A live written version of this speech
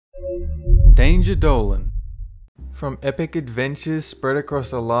Danger Dolan. From epic adventures spread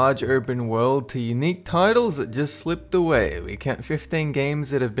across a large open world to unique titles that just slipped away, we count 15 games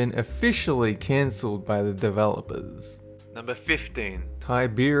that have been officially cancelled by the developers. Number 15.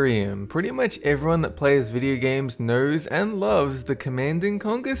 Tiberium. Pretty much everyone that plays video games knows and loves the Command &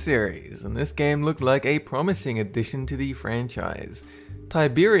 Conquer series, and this game looked like a promising addition to the franchise.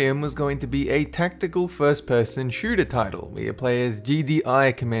 Tiberium was going to be a tactical first-person shooter title, where you play as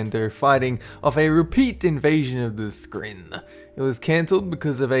GDI Commando fighting off a repeat invasion of the screen. It was cancelled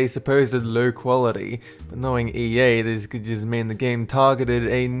because of a supposed low quality, but knowing EA, this could just mean the game targeted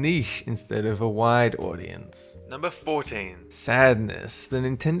a niche instead of a wide audience. Number 14. Sadness. The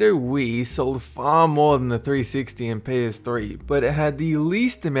Nintendo Wii sold far more than the 360 and PS3, but it had the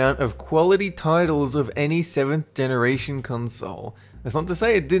least amount of quality titles of any 7th generation console. That's not to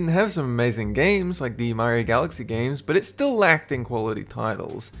say it didn't have some amazing games like the Mario Galaxy games, but it still lacked in quality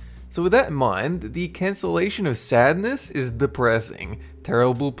titles. So with that in mind, the cancellation of Sadness is depressing,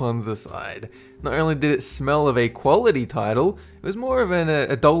 terrible puns aside. Not only did it smell of a quality title, it was more of an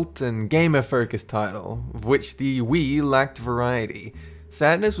adult and gamer-focused title, of which the Wii lacked variety.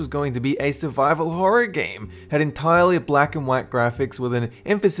 Sadness was going to be a survival horror game, had entirely black and white graphics with an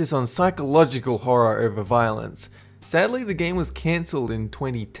emphasis on psychological horror over violence. Sadly, the game was cancelled in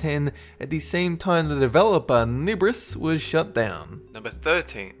 2010, at the same time the developer Nibris was shut down. Number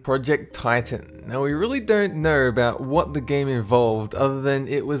 13. Project Titan. Now we really don't know about what the game involved other than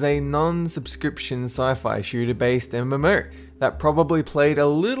it was a non-subscription sci-fi shooter based MMO that probably played a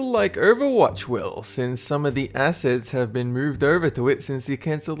little like Overwatch will, since some of the assets have been moved over to it since the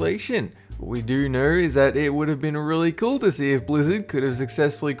cancellation. What we do know is that it would have been really cool to see if Blizzard could have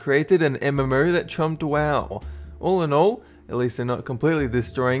successfully created an MMO that trumped WoW. All in all, at least they're not completely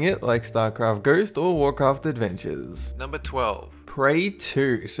destroying it like StarCraft Ghost or Warcraft Adventures. Number 12. Prey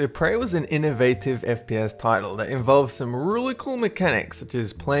 2. So Prey was an innovative FPS title that involved some really cool mechanics such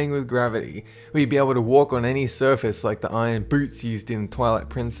as playing with gravity, where you'd be able to walk on any surface like the iron boots used in Twilight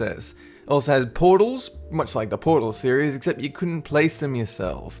Princess. It also had portals, much like the Portal series, except you couldn't place them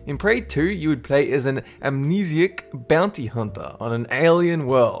yourself. In Prey 2, you would play as an amnesiac bounty hunter on an alien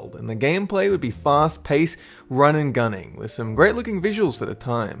world, and the gameplay would be fast-paced, run and gunning, with some great looking visuals for the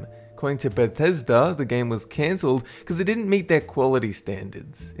time. According to Bethesda, the game was cancelled because it didn't meet their quality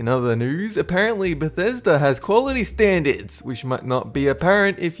standards. In other news, apparently Bethesda has quality standards, which might not be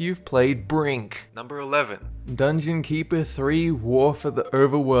apparent if you've played Brink. Number 11. Dungeon Keeper 3 War for the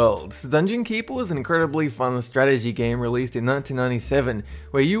Overworld. Dungeon Keeper was an incredibly fun strategy game released in 1997,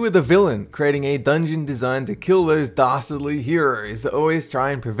 where you were the villain, creating a dungeon designed to kill those dastardly heroes that always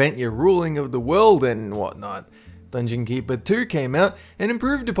try and prevent your ruling of the world and whatnot. Dungeon Keeper 2 came out and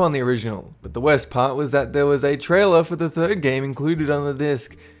improved upon the original, but the worst part was that there was a trailer for the third game included on the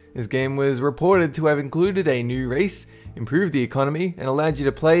disc. This game was reported to have included a new race, improved the economy, and allowed you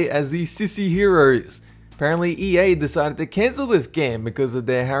to play as the sissy heroes. Apparently EA decided to cancel this game because of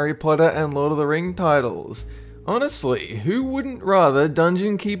their Harry Potter and Lord of the Rings titles. Honestly, who wouldn't rather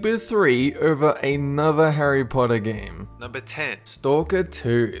Dungeon Keeper 3 over another Harry Potter game? Number 10. Stalker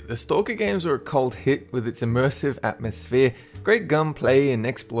 2. The Stalker games were a cult hit with its immersive atmosphere, great gunplay and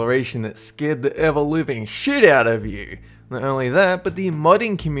exploration that scared the ever-living shit out of you. Not only that, but the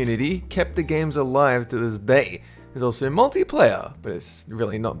modding community kept the games alive to this day. There's also multiplayer, but it's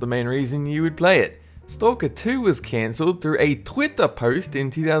really not the main reason you would play it. Stalker 2 was cancelled through a Twitter post in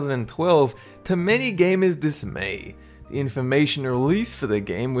 2012 to many gamers' dismay. The information released for the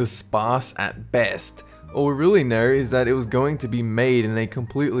game was sparse at best. All we really know is that it was going to be made in a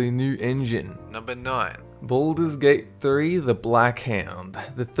completely new engine. Number 9. Baldur's Gate 3 The Black Hound,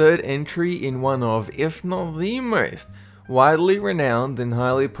 the third entry in one of, if not the most, widely renowned and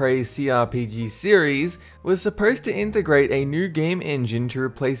highly praised CRPG series, was supposed to integrate a new game engine to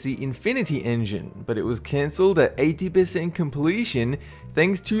replace the Infinity engine, but it was cancelled at 80% completion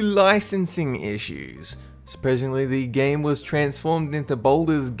thanks to licensing issues. Supposedly the game was transformed into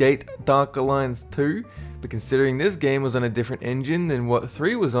Baldur's Gate Dark Alliance 2, but considering this game was on a different engine than what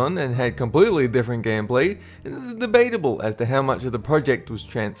 3 was on and had completely different gameplay, it is debatable as to how much of the project was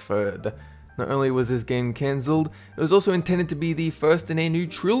transferred. Not only was this game cancelled, it was also intended to be the first in a new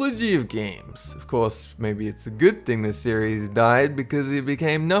trilogy of games. Of course, maybe it's a good thing the series died because it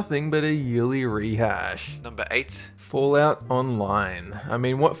became nothing but a yearly rehash. Number 8. Fallout Online. I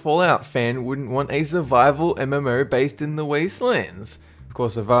mean, what Fallout fan wouldn't want a survival MMO based in the Wastelands? Of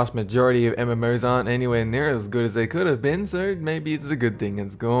course, the vast majority of MMOs aren't anywhere near as good as they could have been, so maybe it's a good thing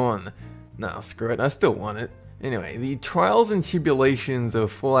it's gone. Nah, screw it, I still want it. Anyway, the trials and tribulations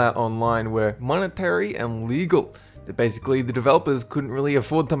of Fallout Online were monetary and legal. Basically, the developers couldn't really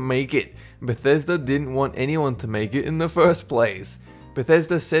afford to make it. Bethesda didn't want anyone to make it in the first place.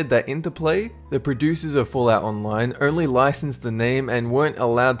 Bethesda said that Interplay, the producers of Fallout Online, only licensed the name and weren't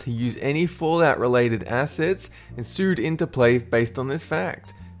allowed to use any Fallout related assets, and sued Interplay based on this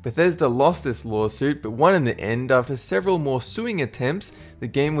fact. Bethesda lost this lawsuit, but won in the end. After several more suing attempts, the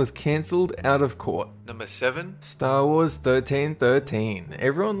game was cancelled out of court. Number 7. Star Wars 1313.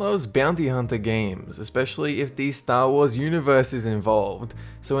 Everyone loves bounty hunter games, especially if the Star Wars universe is involved.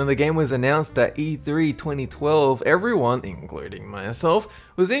 So when the game was announced at E3 2012, everyone, including myself,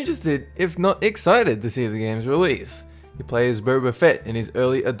 was interested, if not excited, to see the game's release. You play as Boba Fett in his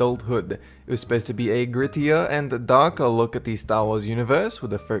early adulthood. It was supposed to be a grittier and darker look at the Star Wars universe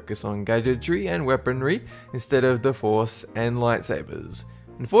with a focus on gadgetry and weaponry instead of the Force and lightsabers.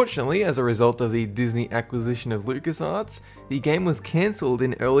 Unfortunately, as a result of the Disney acquisition of LucasArts, the game was cancelled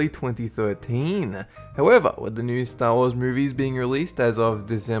in early 2013. However, with the new Star Wars movies being released as of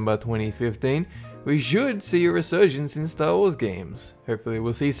December 2015, we should see a resurgence in Star Wars games. Hopefully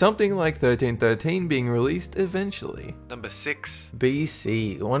we'll see something like 1313 being released eventually. Number 6.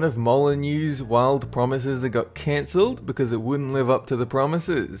 BC, one of Molyneux's wild promises that got cancelled because it wouldn't live up to the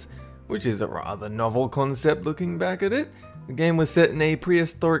promises, which is a rather novel concept looking back at it. The game was set in a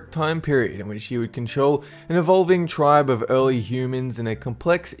prehistoric time period in which you would control an evolving tribe of early humans in a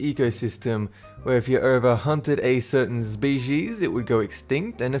complex ecosystem where if you overhunted a certain species, it would go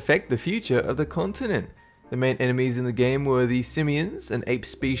extinct and affect the future of the continent. The main enemies in the game were the simians, an ape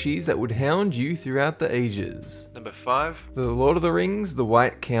species that would hound you throughout the ages. Number 5. The Lord of the Rings: The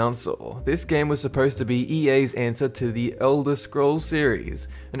White Council. This game was supposed to be EA's answer to the Elder Scrolls series,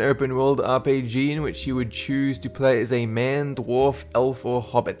 an open world RPG in which you would choose to play as a man, dwarf, elf or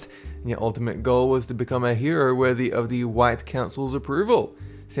hobbit, and your ultimate goal was to become a hero worthy of the White Council's approval.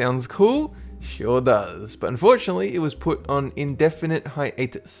 Sounds cool? Sure does, but unfortunately it was put on indefinite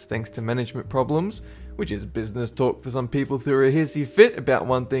hiatus thanks to management problems, which is business talk for some people who threw a hissy fit about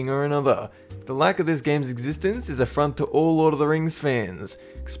one thing or another. The lack of this game's existence is an affront to all Lord of the Rings fans.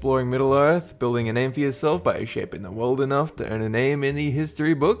 Exploring Middle-earth, building a name for yourself by shaping the world enough to earn a name in the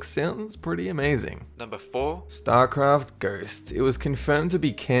history books sounds pretty amazing. Number 4. StarCraft Ghost. It was confirmed to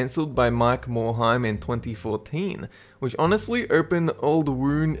be cancelled by Mike Morhaime in 2014, which honestly opened the old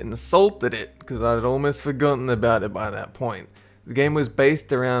wound and salted it, because I had almost forgotten about it by that point. The game was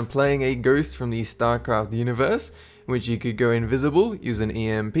based around playing a ghost from the StarCraft universe, in which you could go invisible, use an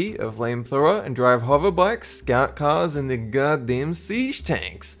EMP, a flamethrower, and drive hoverbikes, scout cars, and the goddamn siege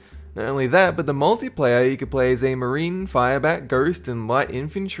tanks. Not only that, but the multiplayer you could play as a marine, firebat, ghost, and light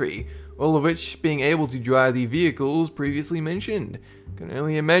infantry, all of which being able to drive the vehicles previously mentioned. Can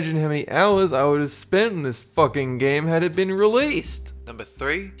only imagine how many hours I would have spent in this fucking game had it been released. Number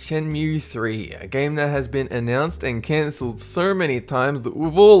 3. Shenmue 3, a game that has been announced and cancelled so many times that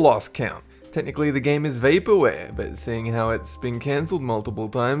we've all lost count. Technically the game is vaporware, but seeing how it's been cancelled multiple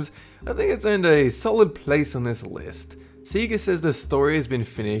times, I think it's earned a solid place on this list. Sega says the story has been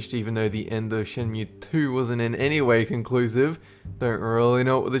finished even though the end of Shenmue 2 wasn't in any way conclusive. Don't really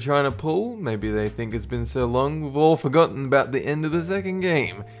know what they're trying to pull, maybe they think it's been so long we've all forgotten about the end of the second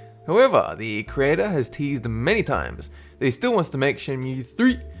game. However, the creator has teased many times that he still wants to make Shenmue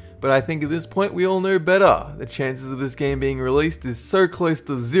 3, but I think at this point we all know better. The chances of this game being released is so close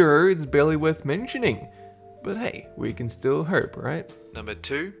to zero it's barely worth mentioning. But hey, we can still hope, right? Number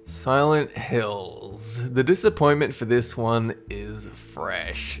 2. Silent Hills. The disappointment for this one is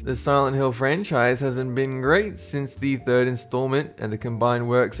fresh. The Silent Hill franchise hasn't been great since the third installment, and the combined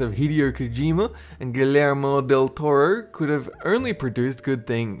works of Hideo Kojima and Guillermo del Toro could have only produced good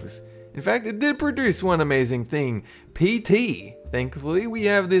things. In fact, it did produce one amazing thing, PT. Thankfully, we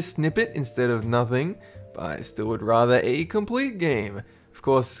have this snippet instead of nothing, but I still would rather a complete game. Of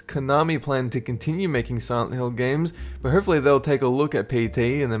course, Konami planned to continue making Silent Hill games, but hopefully they'll take a look at PT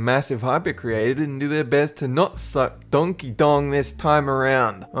and the massive hype it created and do their best to not suck Donkey Dong this time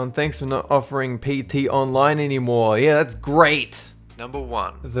around. And thanks for not offering PT Online anymore. Yeah, that's great! Number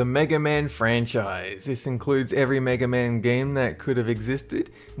 1. The Mega Man franchise. This includes every Mega Man game that could have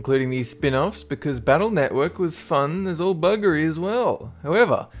existed, including these spin-offs, because Battle Network was fun as all buggery as well.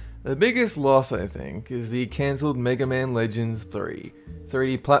 However, the biggest loss, I think, is the cancelled Mega Man Legends 3.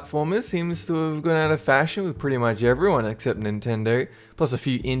 3D platformers seems to have gone out of fashion with pretty much everyone except Nintendo, plus a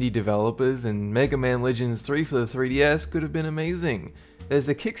few indie developers, and Mega Man Legends 3 for the 3DS could have been amazing. There's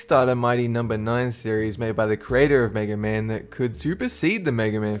the Kickstarter Mighty No. 9 series made by the creator of Mega Man that could supersede the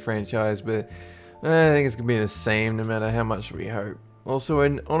Mega Man franchise, but I think it's going to be the same no matter how much we hope. Also,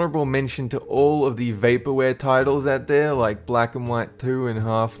 an honorable mention to all of the vaporware titles out there like Black and White 2 and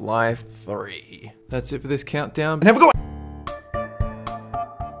Half-Life 3. that's it for this countdown. And have a good one!